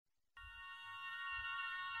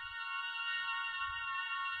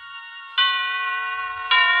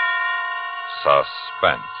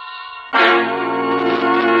Suspense.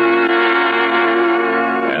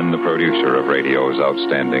 And the producer of radio's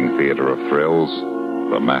outstanding theater of thrills,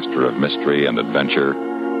 the master of mystery and adventure,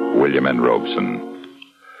 William N. Robeson.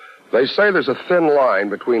 They say there's a thin line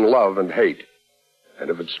between love and hate. And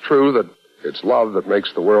if it's true that it's love that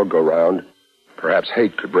makes the world go round, perhaps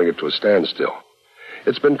hate could bring it to a standstill.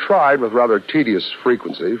 It's been tried with rather tedious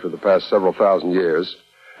frequency for the past several thousand years,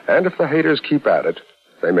 and if the haters keep at it,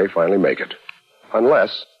 they may finally make it.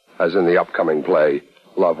 Unless, as in the upcoming play,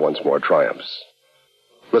 love once more triumphs.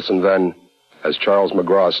 Listen then, as Charles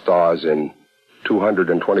McGraw stars in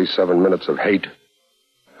 227 Minutes of Hate,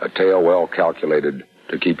 a tale well calculated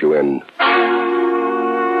to keep you in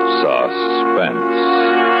Suspense.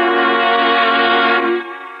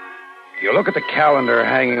 You look at the calendar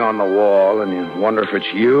hanging on the wall, and you wonder if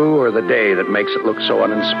it's you or the day that makes it look so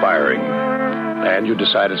uninspiring. And you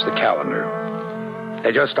decide it's the calendar.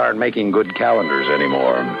 They just aren't making good calendars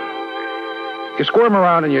anymore. You squirm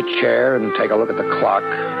around in your chair and take a look at the clock.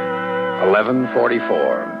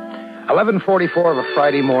 11:44. 11:44 of a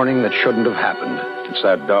Friday morning that shouldn't have happened. It's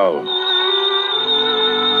that dull.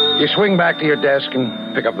 You swing back to your desk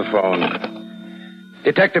and pick up the phone.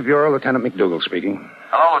 Detective Bureau, Lieutenant McDougal speaking.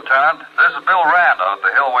 Hello, Lieutenant. This is Bill Rand out at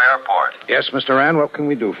the Hillway Airport. Yes, Mr. Rand, what can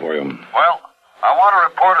we do for you? Well, I want to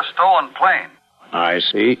report a stolen plane. I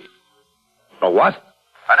see. A what?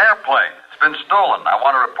 An airplane. It's been stolen. I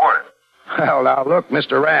want to report it. Well, now, look,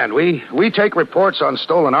 Mr. Rand, we take reports on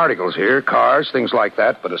stolen articles here, cars, things like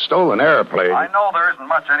that, but a stolen airplane... I know there isn't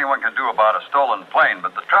much anyone can do about a stolen plane,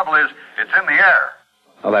 but the trouble is, it's in the air.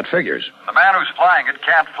 Well, that figures. The man who's flying it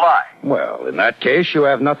can't fly. Well, in that case, you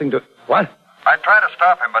have nothing to... What? I tried to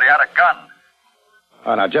stop him, but he had a gun.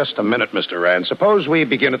 Oh, now, just a minute, Mr. Rand. Suppose we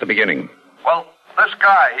begin at the beginning. Well, this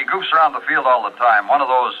guy, he goofs around the field all the time, one of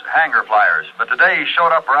those hangar flyers. But today he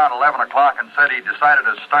showed up around 11 o'clock and said he decided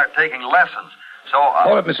to start taking lessons. So,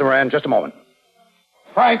 Hold it, Mr. Rand, just a moment.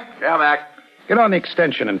 Frank. Yeah, Mac. Get on the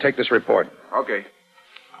extension and take this report. Okay.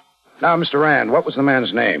 Now, Mr. Rand, what was the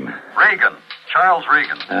man's name? Regan. Charles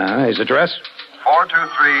Regan. His address?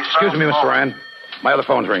 423... Excuse me, Mr. Rand. My other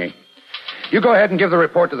phone's ringing. You go ahead and give the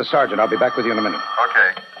report to the sergeant. I'll be back with you in a minute.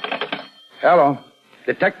 Okay. Hello.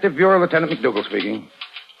 Detective Bureau, Lieutenant McDougal speaking.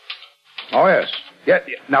 Oh, yes. Yeah,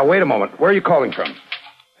 now, wait a moment. Where are you calling from?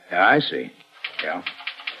 Yeah, I see. Yeah.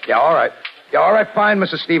 Yeah, all right. Yeah, all right, fine,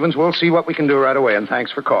 Mrs. Stevens. We'll see what we can do right away, and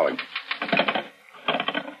thanks for calling.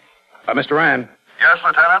 Mr. Rand. Yes,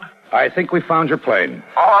 Lieutenant? I think we found your plane.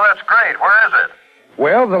 Oh, that's great. Where is it?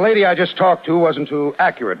 Well, the lady I just talked to wasn't too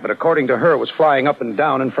accurate, but according to her, it was flying up and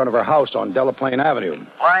down in front of her house on Delaplane Avenue.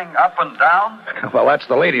 Flying up and down? Well, that's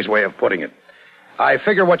the lady's way of putting it. I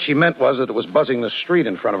figure what she meant was that it was buzzing the street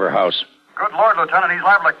in front of her house. Good Lord, Lieutenant, he's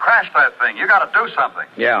liable to crash that thing. You got to do something.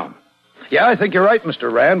 Yeah. Yeah, I think you're right,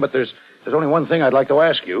 Mr. Rand, but there's only one thing I'd like to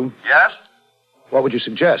ask you. Yes? What would you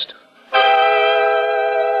suggest?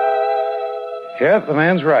 Yep, the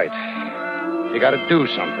man's right. You got to do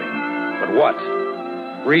something. But what?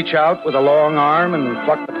 Reach out with a long arm and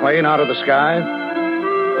pluck the plane out of the sky?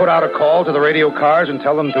 Put out a call to the radio cars and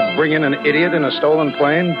tell them to bring in an idiot in a stolen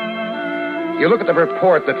plane? You look at the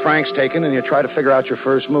report that Frank's taken and you try to figure out your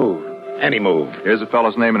first move. Any move. Here's the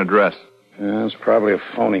fellow's name and address. Yeah, it's probably a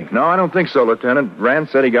phony. No, I don't think so, Lieutenant. Rand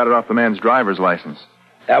said he got it off the man's driver's license.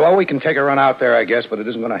 Yeah, well, we can take a run out there, I guess, but it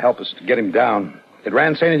isn't going to help us to get him down. Did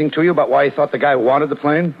Rand say anything to you about why he thought the guy wanted the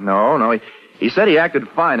plane? No. He said he acted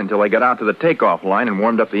fine until they got out to the takeoff line and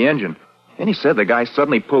warmed up the engine. Then he said the guy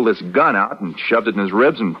suddenly pulled this gun out and shoved it in his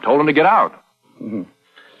ribs and told him to get out. Mm-hmm.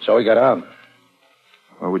 So he got out.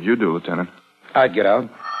 What would you do, Lieutenant? I'd get out.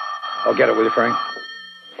 I'll get it with you, Frank.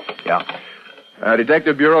 Yeah.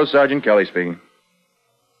 Detective Bureau, Sergeant Kelly speaking.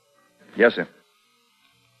 Yes, sir.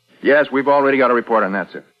 Yes, we've already got a report on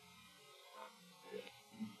that, sir.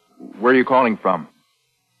 Where are you calling from?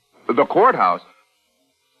 The courthouse.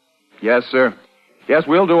 Yes, sir. Yes,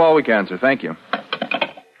 we'll do all we can, sir. Thank you.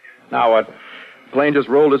 Now what? Plane just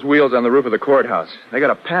rolled his wheels on the roof of the courthouse. They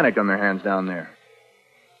got a panic on their hands down there.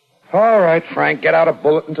 All right, Frank, get out a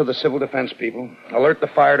bulletin to the civil defense people. Alert the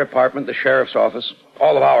fire department, the sheriff's office,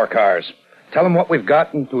 all of our cars. Tell them what we've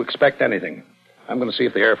got and to expect anything. I'm going to see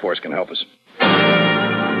if the Air Force can help us.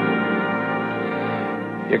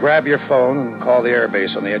 You grab your phone and call the air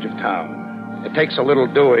base on the edge of town. It takes a little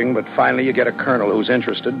doing, but finally you get a colonel who's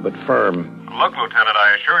interested but firm. Look, Lieutenant,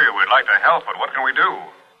 I assure you we'd like to help, but what can we do?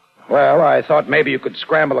 Well, I thought maybe you could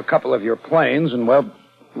scramble a couple of your planes and, well,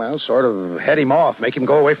 sort of head him off, make him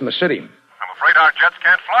go away from the city. I'm afraid our jets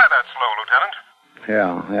can't fly that slow,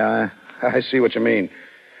 Lieutenant. Yeah, I see what you mean.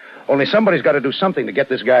 Only somebody's got to do something to get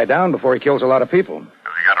this guy down before he kills a lot of people. Has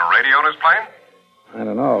he got a radio in his plane? I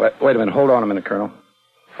don't know. Wait a minute. Hold on a minute, Colonel.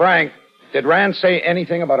 Frank, did Rand say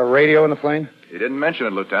anything about a radio in the plane? He didn't mention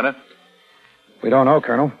it, Lieutenant. We don't know,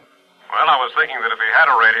 Colonel. Well, I was thinking that if he had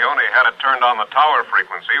a radio and he had it turned on the tower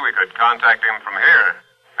frequency, we could contact him from here.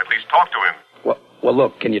 At least talk to him. Well,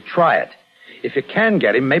 look, can you try it? If you can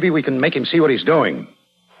get him, maybe we can make him see what he's doing.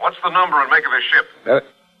 What's the number and make of his ship?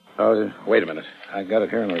 Wait a minute. I got it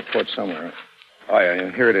here in the report somewhere. Oh,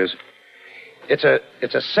 yeah, here it is. It's a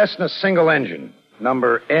Cessna single engine,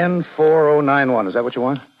 number N4091. Is that what you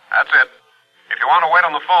want? That's it. If you want to wait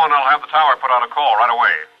on the phone, I'll have the tower put out a call right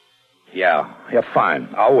away. Yeah, fine.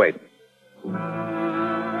 I'll wait.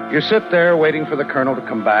 You sit there waiting for the colonel to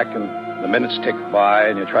come back, and the minutes tick by,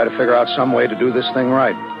 and you try to figure out some way to do this thing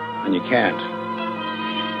right. And you can't.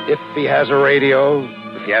 If he has a radio,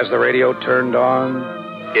 if he has the radio turned on,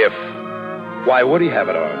 why would he have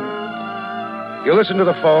it on? You listen to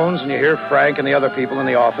the phones, and you hear Frank and the other people in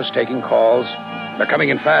the office taking calls. They're coming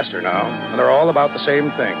in faster now, and they're all about the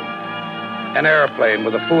same thing. An airplane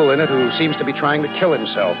with a fool in it who seems to be trying to kill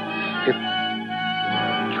himself.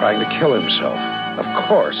 Trying to kill himself. Of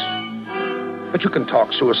course. But you can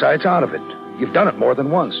talk suicides out of it. You've done it more than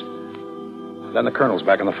once. Then the colonel's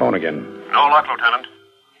back on the phone again. No luck, Lieutenant.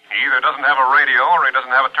 He either doesn't have a radio or he doesn't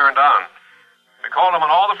have it turned on. We called him on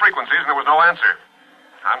all the frequencies and there was no answer.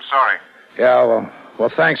 I'm sorry. Yeah, well,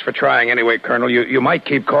 thanks for trying anyway, Colonel. You might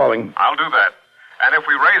keep calling. I'll do that. And if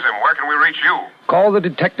we raise him, where can we reach you? Call the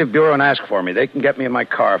Detective Bureau and ask for me. They can get me in my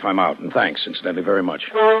car if I'm out. And thanks, incidentally, very much.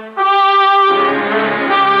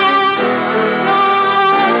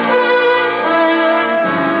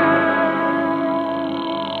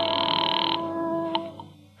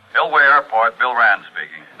 Hillway Airport, Bill Rand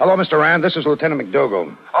speaking. Hello, Mr. Rand. This is Lieutenant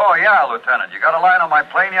McDougal. Oh, yeah, Lieutenant. You got a line on my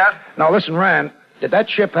plane yet? Now, listen, Rand. Did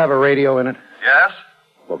that ship have a radio in it? Yes.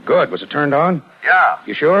 Well, good. Was it turned on? Yeah.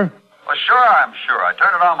 You sure? Well, sure, I'm sure. I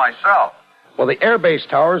turned it on myself. Well, the airbase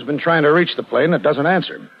tower's been trying to reach the plane. It doesn't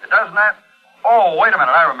answer. It doesn't that? Oh, wait a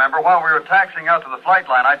minute. I remember. While we were taxiing out to the flight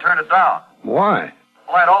line, I turned it down. Why?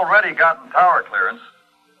 Well, I'd already gotten tower clearance.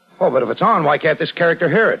 Oh, but if it's on, why can't this character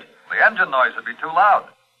hear it? The engine noise would be too loud.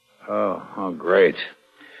 Oh, great.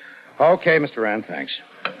 Okay, Mr. Rand, thanks.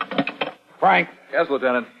 Frank. Yes,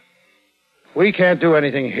 Lieutenant. We can't do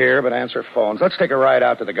anything here but answer phones. Let's take a ride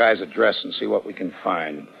out to the guy's address and see what we can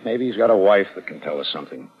find. Maybe he's got a wife that can tell us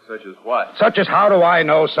something. Such as what? Such as how do I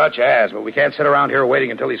know such as, but we can't sit around here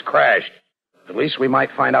waiting until he's crashed. At least we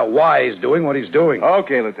might find out why he's doing what he's doing.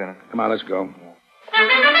 Okay, Lieutenant. Come on, let's go.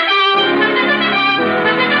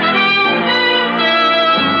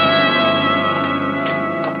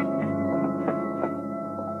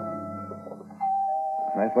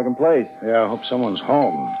 Nice-looking place. Yeah, I hope someone's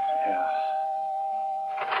home.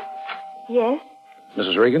 Yes?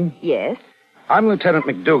 Mrs. Regan? Yes. I'm Lieutenant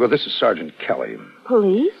McDougal. This is Sergeant Kelly.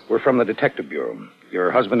 Police? We're from the Detective Bureau.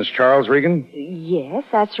 Your husband is Charles Regan? Yes,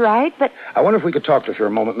 that's right, but... I wonder if we could talk to you for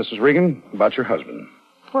a moment, Mrs. Regan, about your husband.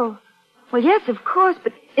 Well, yes, of course,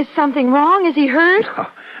 but is something wrong? Is he hurt?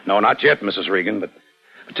 No, not yet, Mrs. Regan, but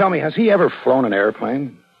tell me, has he ever flown an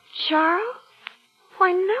airplane? Charles?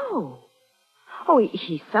 Why, no. Oh,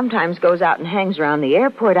 he sometimes goes out and hangs around the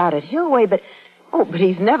airport out at Hillway, but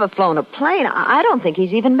he's never flown a plane. I don't think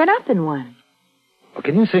he's even been up in one. Well,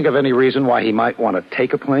 can you think of any reason why he might want to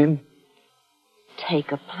take a plane?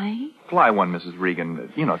 Take a plane? Fly one, Mrs.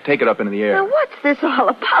 Regan. Take it up into the air. Now, what's this all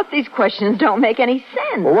about? These questions don't make any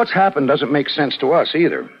sense. Well, what's happened doesn't make sense to us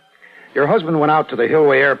either. Your husband went out to the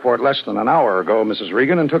Hillway Airport less than an hour ago, Mrs.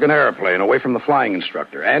 Regan, and took an airplane away from the flying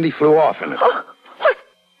instructor, and he flew off in it. Oh, what?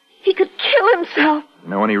 He could kill himself.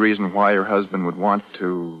 Know any reason why your husband would want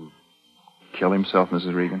to kill himself,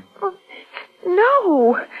 Mrs. Regan? Oh,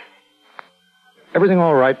 no. Everything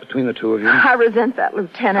all right between the two of you? I resent that,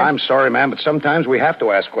 Lieutenant. I'm sorry, ma'am, but sometimes we have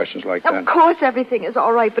to ask questions like that. Of course everything is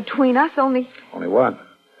all right between us, only... Only what?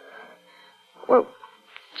 Well,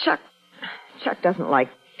 Chuck doesn't like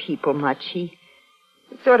people much. He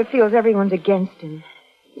sort of feels everyone's against him.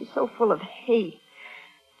 He's so full of hate.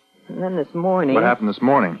 And then this morning... What happened this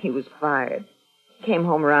morning? He was fired. Came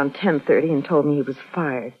home around 10:30 and told me he was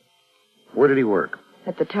fired. Where did he work?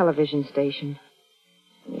 At the television station.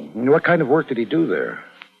 What kind of work did he do there?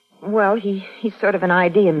 Well, he's sort of an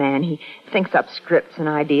idea man. He thinks up scripts and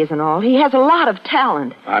ideas and all. He has a lot of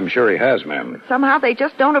talent. I'm sure he has, ma'am. Somehow they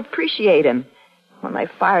just don't appreciate him. When they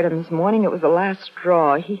fired him this morning, it was the last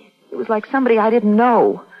straw. He was like somebody I didn't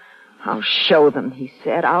know. I'll show them, he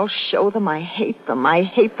said. I'll show them I hate them. I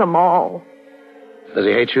hate them all. Does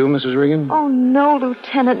he hate you, Mrs. Regan? Oh, no,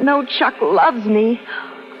 Lieutenant. No, Chuck loves me.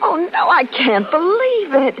 Oh, no, I can't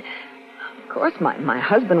believe it. Of course, my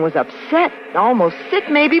husband was upset, almost sick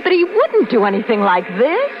maybe, but he wouldn't do anything like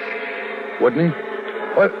this. Wouldn't he?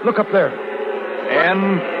 Well, look up there.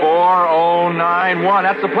 N4091.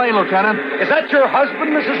 That's the plane, Lieutenant. Is that your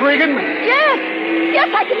husband, Mrs. Regan? Yes,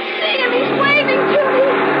 I can see him. He's waving to me.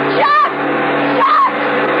 Chuck! Chuck!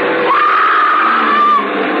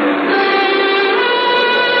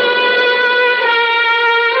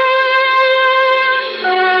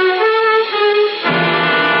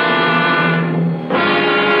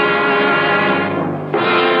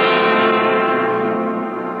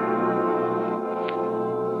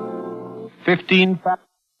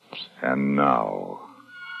 And now,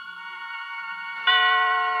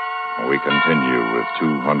 we continue with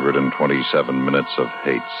 227 minutes of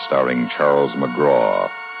hate, starring Charles McGraw.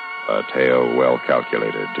 A tale well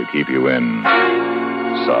calculated to keep you in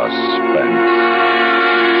suspense.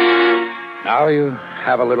 Now you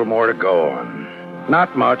have a little more to go on.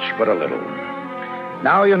 Not much, but a little.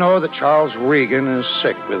 Now you know that Charles Regan is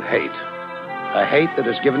sick with hate. A hate that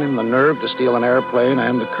has given him the nerve to steal an airplane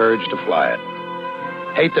and the courage to fly it.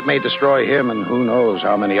 Hate that may destroy him and who knows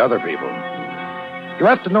how many other people. You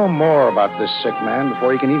have to know more about this sick man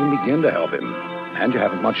before you can even begin to help him. And you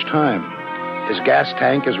haven't much time. His gas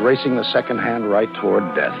tank is racing the second hand right toward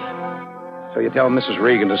death. So you tell Mrs.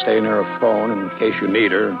 Regan to stay near a phone in case you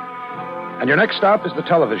need her. And your next stop is the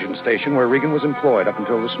television station where Regan was employed up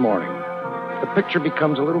until this morning. The picture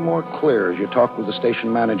becomes a little more clear as you talk with the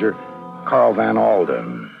station manager, Carl Van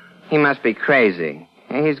Alden. He must be crazy.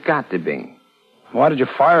 He's got to be. Why did you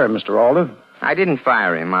fire him, Mr. Alden? I didn't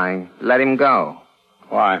fire him. I let him go.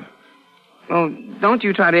 Why? Well, don't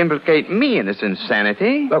you try to implicate me in this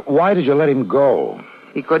insanity. But why did you let him go?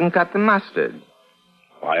 He couldn't cut the mustard.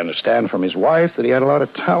 Well, I understand from his wife that he had a lot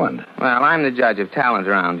of talent. Well, I'm the judge of talent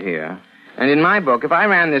around here. And in my book, if I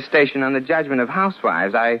ran this station on the judgment of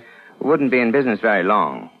housewives, I wouldn't be in business very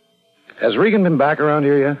long. Has Regan been back around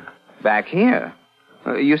here yet? Back here?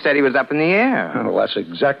 You said he was up in the air. Well, that's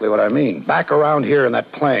exactly what I mean. Back around here in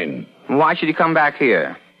that plane. Why should he come back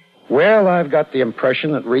here? Well, I've got the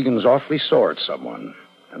impression that Regan's awfully sore at someone.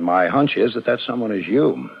 And my hunch is that someone is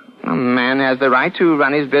you. A man has the right to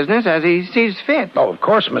run his business as he sees fit. Oh, of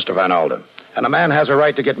course, Mr. Van Alden. And a man has a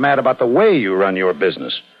right to get mad about the way you run your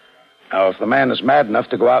business. Now, if the man is mad enough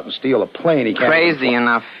to go out and steal a plane, he can't... Crazy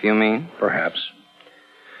enough, you mean? Perhaps.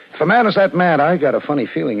 If a man is that mad, I got a funny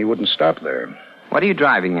feeling he wouldn't stop there. What are you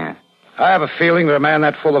driving at? I have a feeling that a man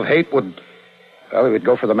that full of hate would... Well, he would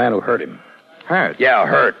go for the man who hurt him. Hurt? Yeah,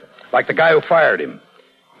 hurt. Like the guy who fired him.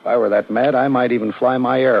 If I were that mad, I might even fly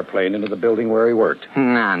my airplane into the building where he worked.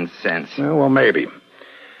 Nonsense. Well, maybe.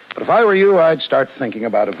 But if I were you, I'd start thinking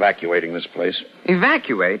about evacuating this place.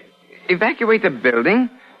 Evacuate? Evacuate the building?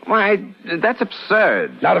 Why, that's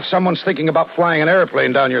absurd. Not if someone's thinking about flying an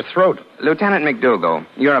airplane down your throat. Lieutenant McDougal,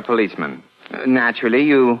 you're a policeman. Naturally,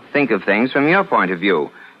 you think of things from your point of view.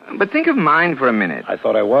 But think of mine for a minute. I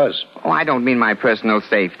thought I was. Oh, I don't mean my personal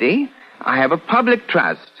safety. I have a public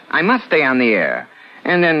trust. I must stay on the air.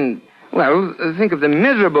 And then, well, think of the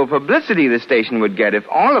miserable publicity the station would get if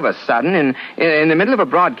all of a sudden, in the middle of a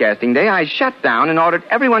broadcasting day, I shut down and ordered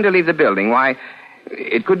everyone to leave the building. Why,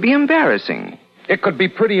 it could be embarrassing. It could be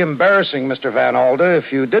pretty embarrassing, Mr. Van Alden,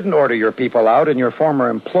 if you didn't order your people out and your former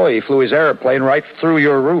employee flew his airplane right through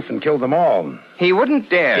your roof and killed them all. He wouldn't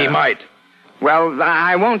dare. He might. Well,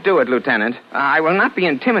 I won't do it, Lieutenant. I will not be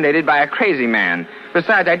intimidated by a crazy man.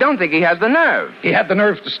 Besides, I don't think he has the nerve. He had the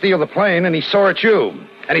nerve to steal the plane, and he's sore at you.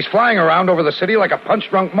 And he's flying around over the city like a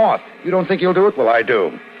punch-drunk moth. You don't think he'll do it? Well, I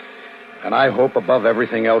do. And I hope above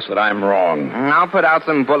everything else that I'm wrong. I'll put out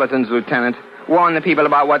some bulletins, Lieutenant. Warn the people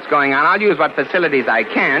about what's going on. I'll use what facilities I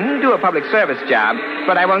can, do a public service job,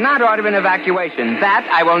 but I will not order an evacuation. That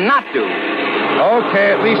I will not do.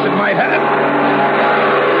 Okay, at least it might have...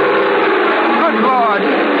 Good Lord.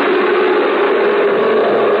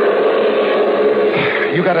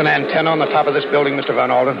 You got an antenna on the top of this building, Mr.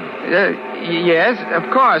 Van Alden? Yes, of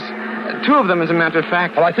course. Two of them, as a matter of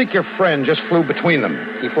fact. Well, I think your friend just flew between them.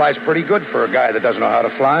 He flies pretty good for a guy that doesn't know how to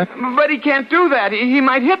fly. But he can't do that. He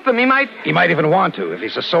might hit them. He might even want to, if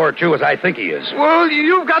he's as sore at you as I think he is. Well,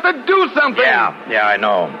 you've got to do something. Yeah, I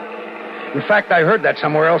know. In fact, I heard that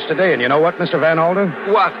somewhere else today, and you know what, Mr. Van Alden?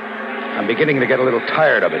 What? I'm beginning to get a little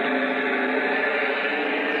tired of it.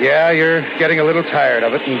 Yeah, you're getting a little tired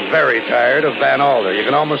of it, and very tired of Van Alden. You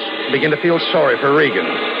can almost begin to feel sorry for Regan.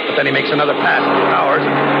 But then he makes another pass in 2 hours,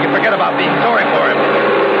 and you forget about being sorry for him.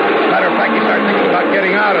 Matter of fact, you start thinking about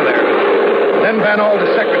getting out of there. Then Van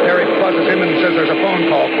Alden's secretary buzzes him and says there's a phone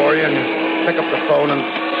call for you, and you pick up the phone, and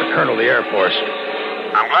the colonel of the Air Force.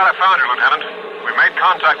 I'm glad I found you, Lieutenant. We made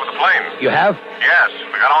contact with the plane. You have? Yes,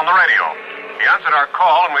 we got on the radio. He answered our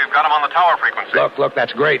call, and we've got him on the tower frequency. Look,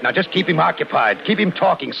 that's great. Now, just keep him occupied. Keep him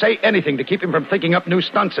talking. Say anything to keep him from thinking up new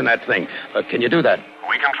stunts in that thing. Can you do that?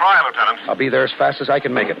 We can try, Lieutenant. I'll be there as fast as I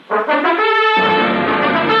can make it.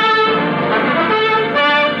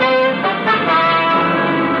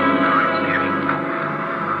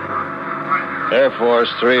 Air Force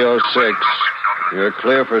 306. You're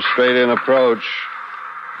clear for straight-in approach.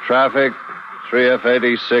 Traffic,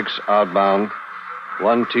 3F-86 outbound.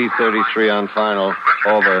 1T-33 on final.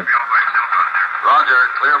 Over. Roger,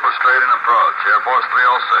 clear for straight-in approach. Air Force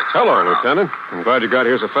 306. Hello, Lieutenant. I'm glad you got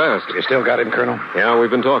here so fast. You still got him, Colonel? Yeah, we've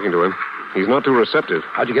been talking to him. He's not too receptive.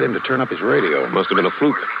 How'd you get him to turn up his radio? Must have been a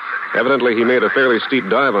fluke. Evidently, he made a fairly steep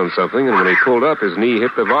dive on something, and when he pulled up, his knee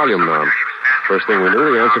hit the volume knob. First thing we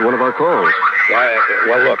knew, he answered one of our calls.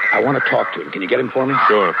 Well, look, I want to talk to him. Can you get him for me?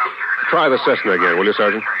 Sure. Try the Cessna again, will you,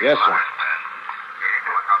 Sergeant? Yes, sir.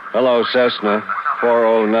 Hello, Cessna.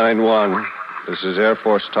 4091. This is Air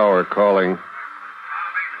Force Tower calling.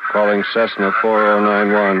 Calling Cessna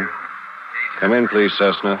 4091. Come in, please,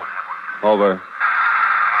 Cessna. Over.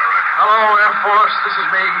 Hello, Air Force. This is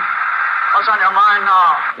me. What's on your mind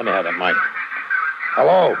now? Let me have that mic.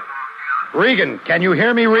 Hello? Regan, can you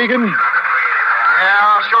hear me, Regan?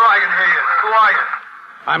 Yeah, sure I can hear you. Who are you?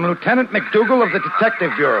 I'm Lieutenant McDougal of the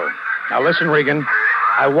Detective Bureau. Now, listen, Regan.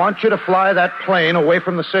 I want you to fly that plane away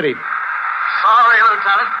from the city. Sorry,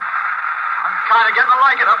 Lieutenant. I'm kind of getting to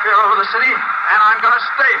like it up here over the city, and I'm going to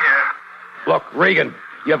stay here. Look, Regan,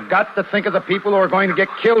 you've got to think of the people who are going to get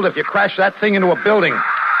killed if you crash that thing into a building.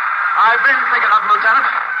 I've been thinking of them, Lieutenant.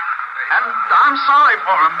 And I'm sorry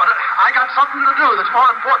for them, but I got something to do that's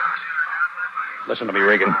more important. Listen to me,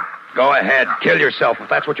 Regan. Go ahead. Kill yourself if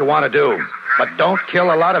that's what you want to do. But don't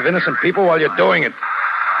kill a lot of innocent people while you're doing it.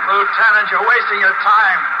 Lieutenant, you're wasting your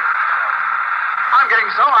time. I'm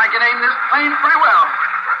getting so I can aim this plane pretty well.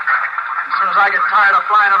 As soon as I get tired of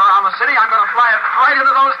flying it around the city, I'm going to fly it right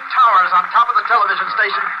into those towers on top of the television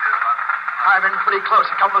station. I've been pretty close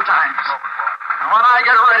a couple of times. And when I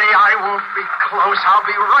get ready, I won't be close. I'll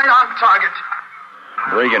be right on target.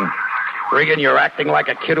 Regan, you're acting like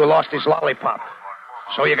a kid who lost his lollipop.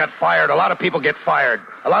 So you got fired. A lot of people get fired.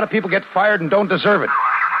 A lot of people get fired and don't deserve it.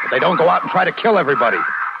 But they don't go out and try to kill everybody.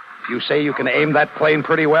 If you say you can aim that plane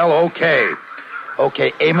pretty well, okay.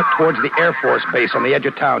 Okay, aim it towards the Air Force base on the edge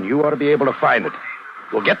of town. You ought to be able to find it.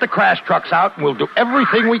 We'll get the crash trucks out, and we'll do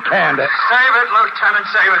everything we can to... Save it, Lieutenant,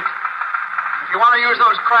 save it. If you want to use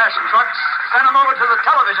those crash trucks, send them over to the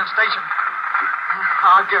television station.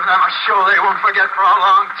 I'll give them a show they won't forget for a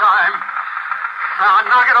long time. Now,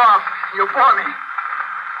 knock it off. You bore me.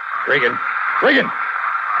 Regan!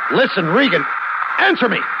 Listen, Regan! Answer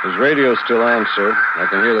me! His radio's still on, sir. I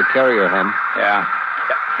can hear the carrier hum. Yeah.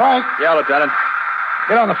 Frank! Yeah, Lieutenant.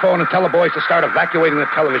 Get on the phone and tell the boys to start evacuating the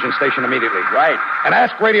television station immediately. Right. And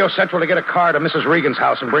ask Radio Central to get a car to Mrs. Regan's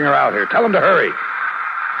house and bring her out here. Tell them to hurry.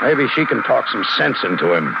 Maybe she can talk some sense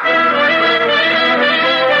into him.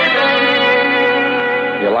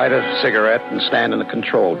 You light a cigarette and stand in the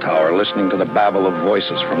control tower listening to the babble of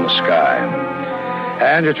voices from the sky.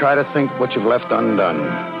 And you try to think what you've left undone.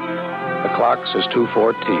 The clock says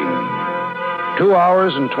 2:14. 2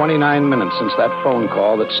 hours and 29 minutes since that phone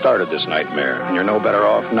call that started this nightmare, and you're no better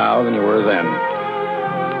off now than you were then.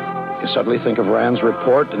 You suddenly think of Rand's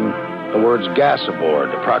report and the words gas aboard,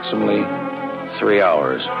 approximately 3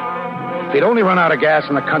 hours. If he'd only run out of gas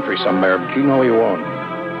in the country somewhere, but you know he won't.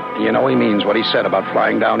 And you know he means what he said about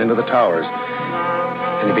flying down into the towers.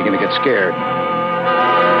 And you begin to get scared.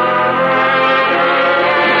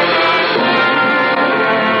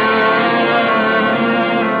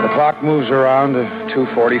 The clock moves around to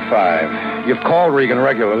 2:45. You've called Regan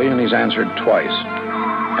regularly, and he's answered twice.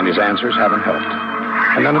 And his answers haven't helped.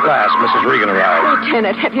 And then at last, Mrs. Regan arrives.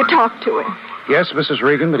 Lieutenant, have you talked to him? Yes, Mrs.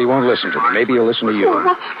 Regan, but he won't listen to me. Maybe he'll listen to you.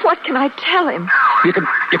 Well, what can I tell him? You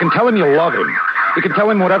can tell him you love him. You can tell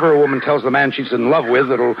him whatever a woman tells the man she's in love with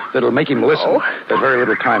that'll make him listen. Oh. There's very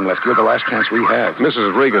little time left. You're the last chance we have.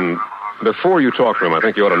 Mrs. Regan, before you talk to him, I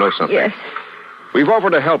think you ought to know something. Yes. We've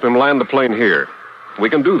offered to help him land the plane here. We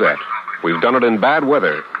can do that. We've done it in bad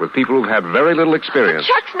weather with people who've had very little experience.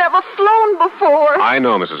 Chuck's never flown before. I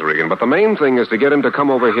know, Mrs. Regan, but the main thing is to get him to come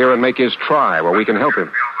over here and make his try where we can help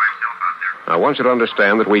him. I want you to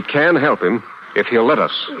understand that we can help him if he'll let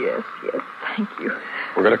us. Yes, thank you.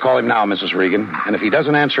 We're going to call him now, Mrs. Regan. And if he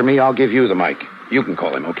doesn't answer me, I'll give you the mic. You can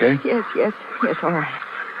call him, okay? Yes, all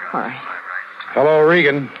right. Hello,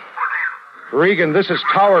 Regan. Regan, this is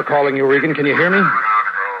Tower calling you, Regan. Can you hear me?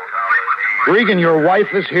 Regan, your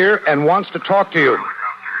wife is here and wants to talk to you.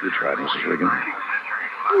 You tried, Mrs. Regan.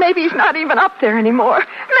 Maybe he's not even up there anymore.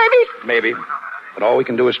 Maybe. But all we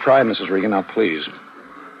can do is try, Mrs. Regan. Now, please.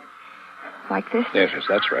 Like this? Yes,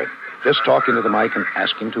 that's right. Just talk into the mic and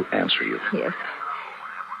ask him to answer you. Yes.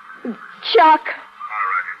 Chuck.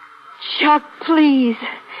 Chuck, please.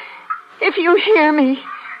 If you hear me,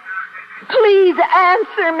 please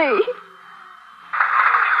answer me.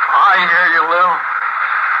 I hear you, Lil.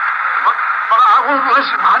 But I won't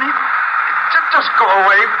listen, honey. Just go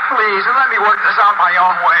away, please, and let me work this out my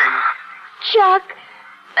own way. Chuck,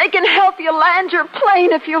 they can help you land your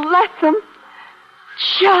plane if you let them.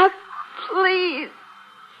 Chuck, please.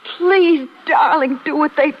 Please, darling, do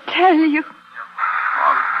what they tell you.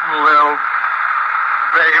 Oh, Lil,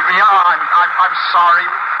 baby, I'm sorry.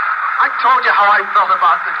 I told you how I felt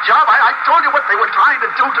about the job. I told you what they were trying to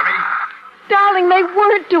do to me. Darling, they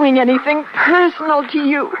weren't doing anything personal to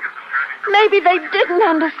you. Maybe they didn't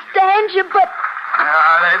understand you, but...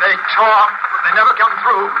 They talk, but they never come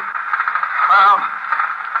through. Well,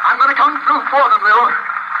 I'm going to come through for them, Lil.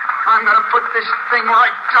 I'm going to put this thing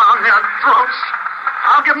right down their throats.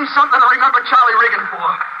 I'll give them something to remember Charlie Regan for.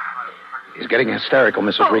 He's getting hysterical,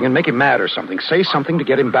 Mrs. Regan. Make him mad or something. Say something to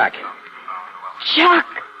get him back. Chuck!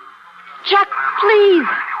 Chuck, please.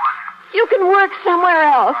 You can work somewhere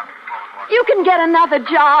else. You can get another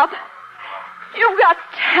job. You've got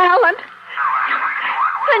talent.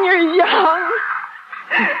 And you're young.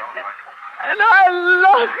 And I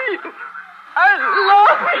love you. I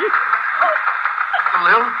love you.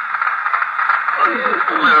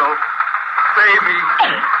 Lil, baby.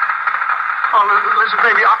 Oh, listen,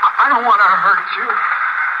 baby, I don't want to hurt you.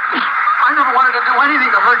 I never wanted to do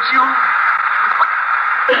anything to hurt you.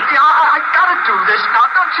 I gotta do this now.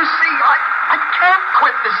 Don't you see? I can't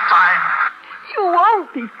quit this time. You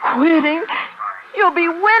won't be quitting. You'll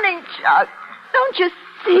be winning, Chuck. Don't you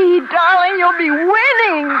see, darling? You'll be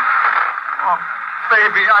winning. Oh,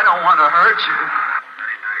 baby, I don't want to hurt you.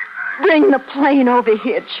 Bring the plane over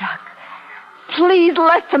here, Chuck. Please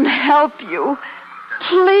let them help you.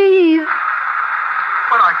 Please.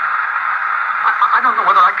 But I don't know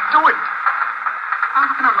whether I could do it. I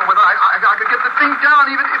don't know whether I could get the thing down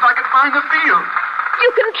even if I could find the field.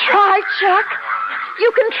 You can try, Chuck.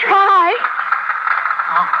 You can try.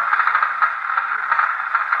 Oh.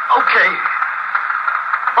 Okay.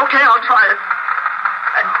 Okay, I'll try it.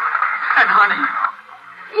 And honey.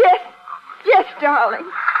 Yes, darling.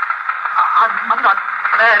 I'm not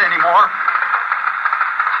mad anymore.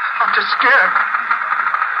 I'm just scared.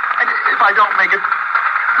 And if I don't make it,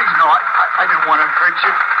 please know I didn't want to hurt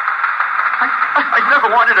you. I never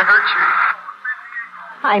wanted to hurt you.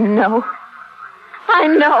 I know.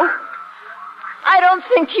 I don't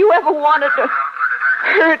think you ever wanted to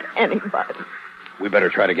hurt anybody. We better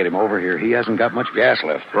try to get him over here. He hasn't got much gas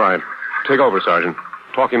left. Right. Take over, Sergeant.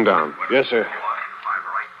 Talk him down. Yes, sir.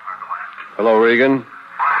 Hello, Regan.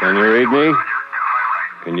 Can you read me?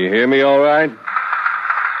 Can you hear me all right?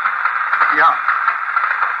 Yeah.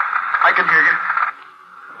 I can hear you.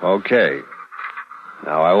 Okay.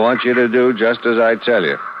 Now, I want you to do just as I tell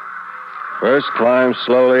you. First, climb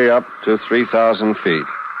slowly up to 3,000 feet.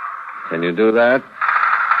 Can you do that?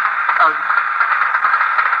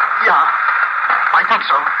 Yeah. I think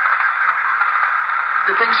so.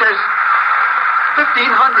 The thing says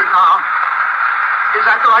 1,500 now. Is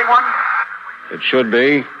that the right one? It should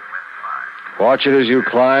be. Watch it as you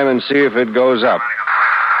climb and see if it goes up.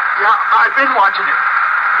 Yeah, I've been watching it.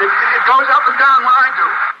 It goes up and down when I do.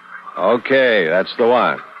 Okay, that's the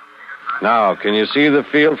one. Now, can you see the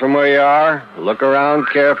field from where you are? Look around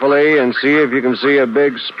carefully and see if you can see a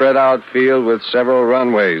big spread-out field with several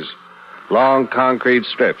runways. Long concrete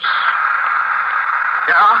strips.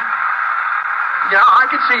 Yeah, I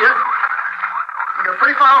can see it. You're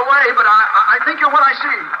pretty far away, but I think you're what I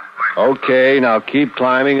see. Okay, now keep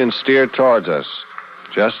climbing and steer towards us.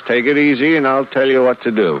 Just take it easy and I'll tell you what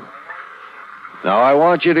to do. Now, I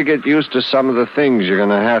want you to get used to some of the things you're going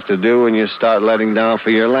to have to do when you start letting down for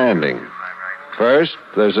your landing. First,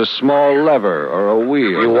 there's a small lever or a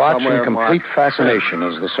wheel. You watch in complete fascination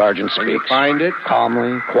as the sergeant When you speaks. find it,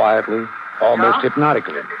 Calmly, quietly, almost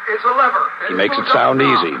hypnotically. It's a lever. He makes it sound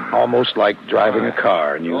easy, almost like driving a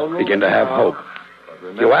car, and you begin to have hope.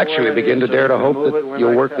 You actually begin to dare to hope that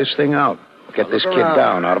you'll work this thing out. Get this kid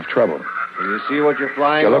down, out of trouble. can you see what you're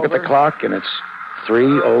flying You look at over? the clock, and it's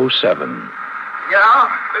 3:07. Yeah,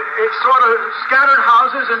 it's sort of scattered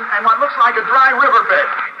houses and what looks like a dry riverbed.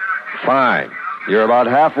 Fine. You're about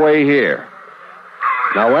halfway here.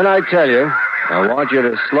 Now, when I tell you, I want you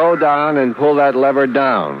to slow down and pull that lever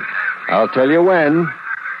down. I'll tell you when,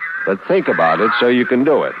 but think about it so you can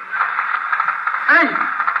do it. Hey,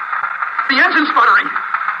 the engine's sputtering.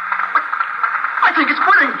 I think it's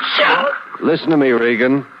quitting. Listen to me,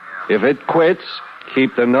 Regan. If it quits,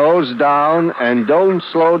 keep the nose down and don't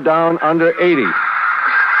slow down under 80.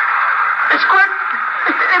 It's quit.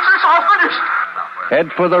 It's all finished.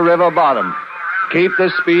 Head for the river bottom. Keep the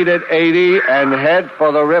speed at 80 and head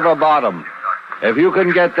for the river bottom. If you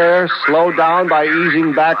can get there, slow down by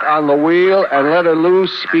easing back on the wheel and let her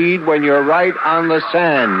lose speed when you're right on the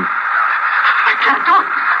sand. I can't do it.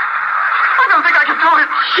 I don't think I can do it.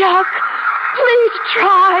 Chuck, please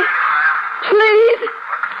try. Please.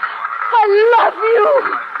 I love you.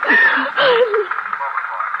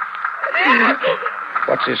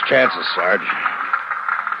 What's his chances, Sarge?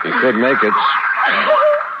 He could make it.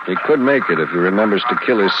 He could make it if he remembers to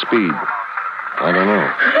kill his speed. I don't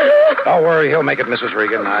know. Don't worry, he'll make it, Mrs.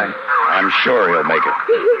 Regan. I'm sure he'll make it.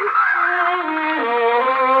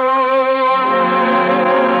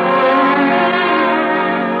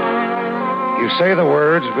 You say the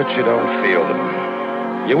words, but you don't feel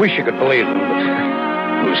them. You wish you could believe them,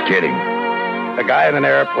 but who's kidding? A guy in an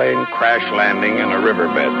airplane crash landing in a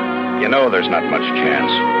riverbed. You know there's not much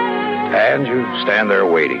chance. And you stand there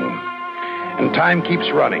waiting. And time keeps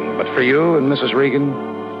running, but for you and Mrs. Regan,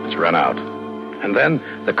 it's run out. And then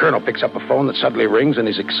the colonel picks up a phone that suddenly rings, and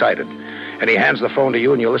he's excited. And he hands the phone to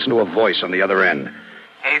you, and you listen to a voice on the other end.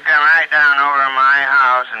 He come right down over to my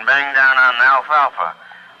house and banged down on the alfalfa.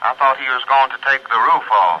 I thought he was going to take the roof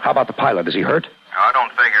off. How about the pilot? Is he hurt? I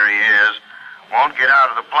don't figure he is. Won't get out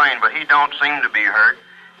of the plane, but he don't seem to be hurt.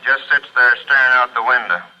 Just sits there staring out the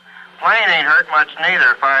window. Plane ain't hurt much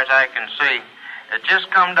neither, as far as I can see. It just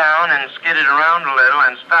come down and skidded around a little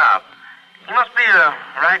and stopped. He must be a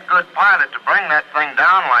right good pilot to bring that thing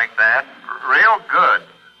down like that. Real good.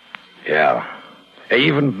 Yeah.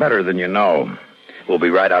 Even better than you know. We'll be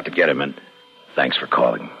right out to get him, and thanks for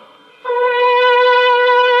calling.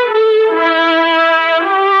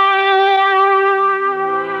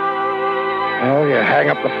 Well, you hang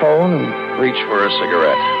up the phone and reach for a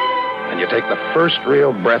cigarette. And you take the first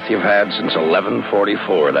real breath you've had since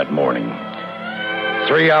 11:44 that morning.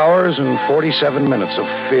 3 hours and 47 minutes of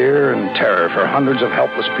fear and terror for hundreds of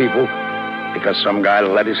helpless people because some guy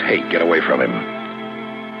let his hate get away from him.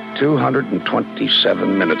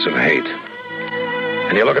 227 minutes of hate.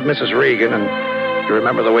 And you look at Mrs. Regan and you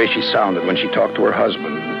remember the way she sounded when she talked to her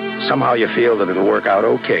husband. Somehow you feel that it'll work out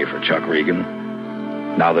okay for Chuck Regan.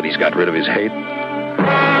 Now that he's got rid of his hate.